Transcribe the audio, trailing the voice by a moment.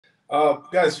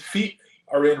Guys, feet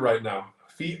are in right now.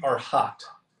 Feet are hot.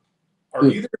 Are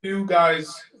Mm. either of you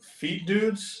guys feet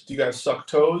dudes? Do you guys suck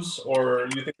toes, or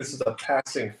do you think this is a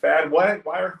passing fad? Why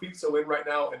are feet so in right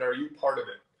now, and are you part of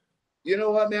it? You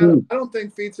know what, man? Mm. I don't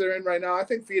think feet are in right now. I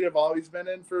think feet have always been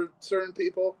in for certain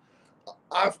people.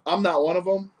 I'm not one of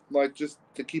them. Like, just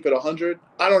to keep it 100.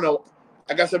 I don't know.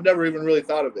 I guess I've never even really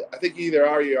thought of it. I think you either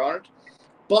are or you aren't.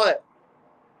 But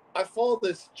I follow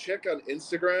this chick on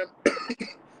Instagram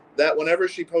that whenever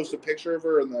she posts a picture of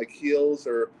her in like heels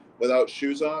or without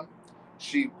shoes on,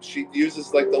 she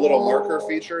uses like the little marker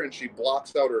feature and she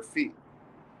blocks out her feet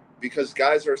because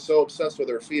guys are so obsessed with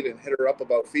her feet and hit her up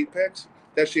about feet pics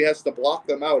that she has to block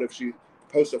them out if she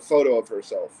posts a photo of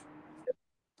herself.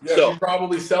 Yeah, So she's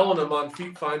probably selling them on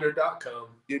feetfinder.com.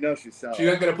 you know she's selling. She's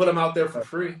not going to put them out there for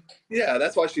free. Yeah,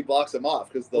 that's why she blocks them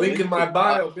off because the Link in my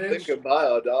bio, bitch. Link in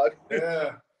bio, dog.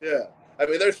 Yeah. Yeah. I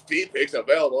mean, there's feet pics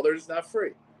available. They're just not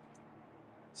free.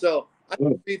 So I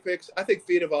think feet pics. I think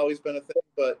feet have always been a thing,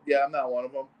 but yeah, I'm not one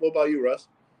of them. What about you, Russ?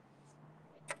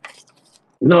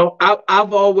 No,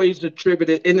 I've always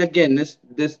attributed, and again, this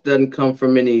doesn't come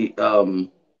from any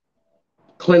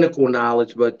clinical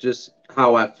knowledge, but just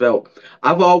how I felt.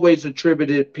 I've always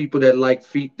attributed people that like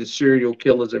feet to serial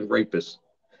killers and rapists,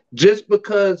 just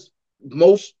because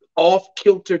most off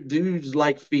kilter dudes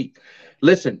like feet.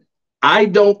 Listen, I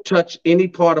don't touch any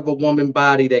part of a woman's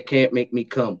body that can't make me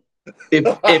come.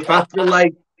 If I feel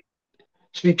like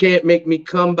she can't make me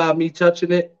come by me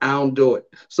touching it, I don't do it.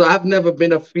 So I've never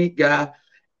been a feet guy.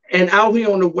 And out here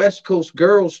on the West Coast,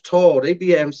 girls tall, they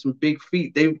be having some big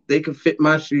feet. They can fit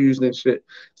my shoes and shit.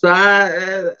 So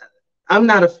I'm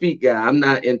not a feet guy. I'm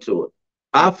not into it.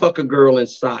 I'll fuck a girl in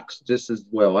socks just as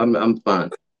well. I'm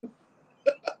fine.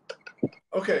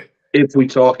 Okay. If we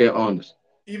talking honest.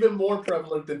 Even more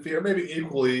prevalent than feet, or maybe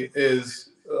equally, is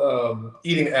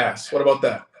eating ass. What about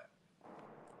that?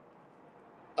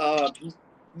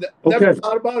 Never Okay.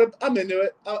 thought about it. I'm into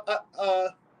it.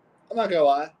 I'm not gonna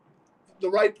lie. The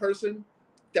right person,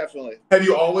 definitely. Have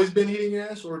you always been eating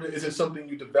ass, or is it something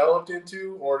you developed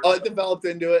into, or I developed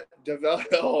into it.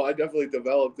 Oh, I definitely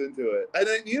developed into it. And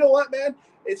then you know what, man?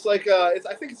 It's like I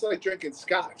think it's like drinking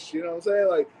scotch. You know what I'm saying?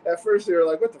 Like at first you're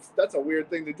like, what the? That's a weird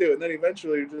thing to do, and then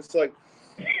eventually you're just like,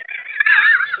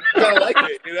 kind of like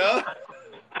it, you know?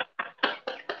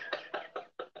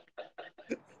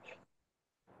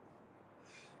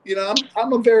 You know,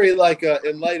 I'm a very like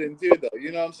enlightened dude, though.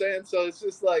 You know what I'm saying? So it's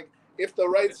just like if the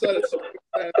right set of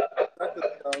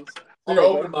circumstances comes, you're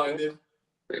open-minded?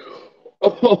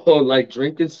 Oh, like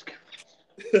drinking.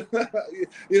 you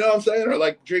know what I'm saying? Or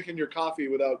like drinking your coffee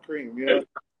without cream. You know,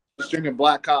 just drinking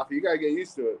black coffee. You gotta get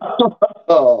used to it.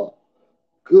 Oh,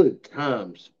 good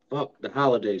times. Fuck the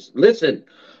holidays. Listen,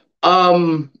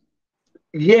 um,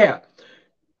 yeah.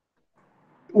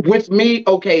 With me,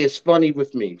 okay, it's funny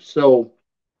with me. So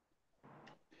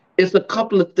it's a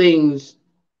couple of things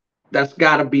that's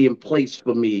got to be in place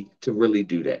for me to really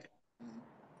do that.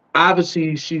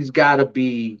 Obviously, she's got to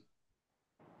be,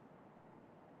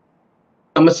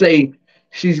 I'm going to say,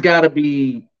 she's got to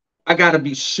be, I got to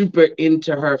be super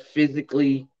into her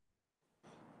physically,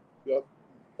 Yep.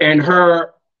 and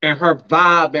her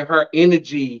vibe and her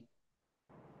energy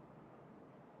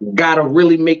got to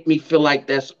really make me feel like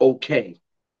that's okay.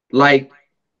 Like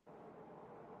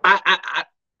I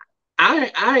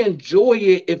I I enjoy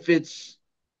it if it's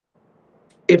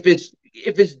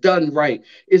done right.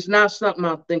 It's not something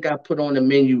I think I put on the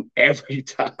menu every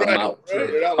time I'm Right, out.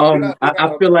 right.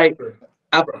 I feel like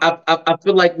I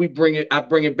feel like we bring it. I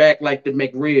bring it back like the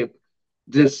McRib,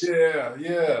 just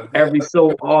Yeah. every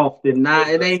so often. Now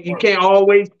it That's ain't, you smart. can't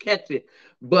always catch it,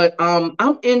 but I'm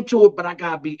into it. But I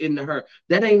gotta be into her.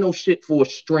 That ain't no shit for a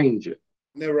stranger.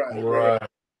 No, right. Right,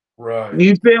 right.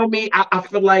 You feel me? I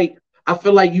feel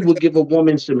like you would give a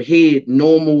woman some head,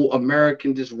 normal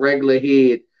American, just regular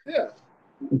head, Yeah,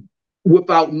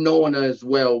 without knowing her as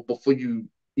well before you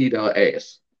eat her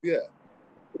ass. yeah,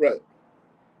 right.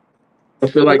 I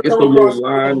feel You like ever it's a come little across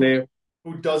line someone there.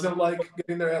 who doesn't like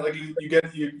getting there? Like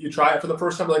you try it for the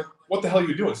first time, like, what the hell are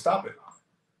you doing? Stop it.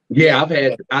 Yeah, Yeah, I've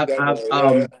had, definitely.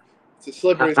 Yeah. It's a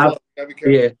slippery I've, slope. You gotta be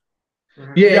careful. yeah,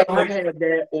 You yeah, got I've like had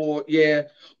that, or yeah,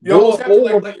 you almost have to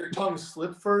like or let your tongue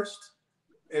slip first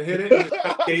and hit it and just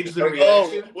kind of gauge the Like,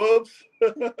 oh, reaction. whoops.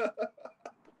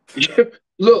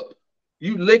 look,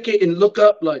 you lick it and look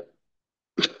up like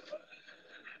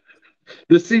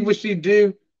to see what she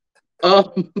do.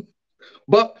 Um,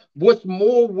 but what's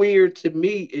more weird to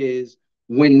me is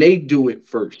when they do it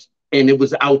first and it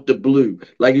was out the blue.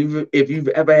 Like if you've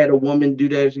ever had a woman do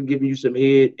that, she giving you some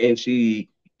head and she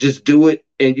just do it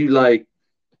and you like,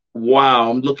 Wow,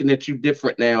 I'm looking at you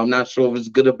different now. I'm not sure if it's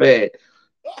good or bad,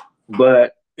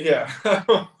 but Yeah.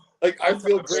 Like I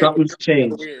feel great, but something's you're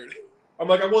kind of changed. weird. I'm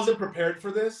like, I wasn't prepared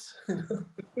for this.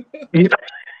 Yeah.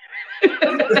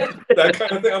 That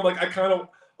kind of thing. I'm like, I kind of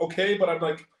okay, but I'm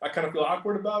like, I kind of feel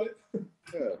awkward about it.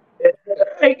 Yeah.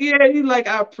 Like, yeah, you like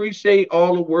I appreciate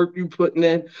all the work you putting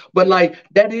in, but like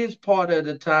that is part of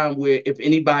the time where if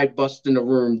anybody busts in the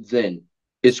room, then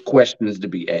it's questions to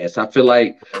be asked. I feel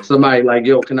like somebody like,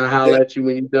 yo, can I Yeah. holler at you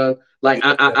when you're done? Like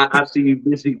I see you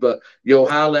busy, but yo,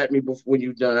 holler at me before when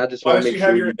you're done. I just Why want to does make she have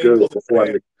sure your you're good ankles in before her I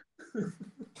hand?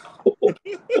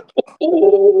 leave.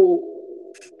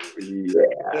 Oh yeah,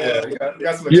 Yeah, you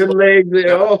got some your exposure. legs there.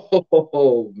 Yeah.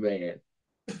 Oh man,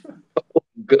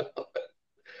 God.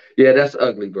 Yeah, that's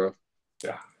ugly, bro.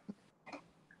 Yeah. All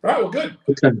right. Well, good.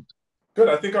 Okay. Good.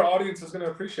 I think our audience is going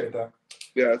to appreciate that.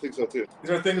 Yeah, I think so too.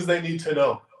 These are things they need to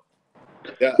know.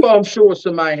 Yeah. Well, I'm sure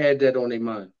somebody had that on their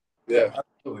mind. Yeah. Yeah,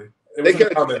 absolutely. It They was in the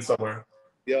could. comments somewhere.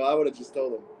 Yeah, I would have just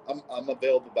told them I'm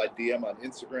available by DM on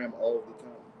Instagram all of the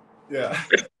time. Yeah.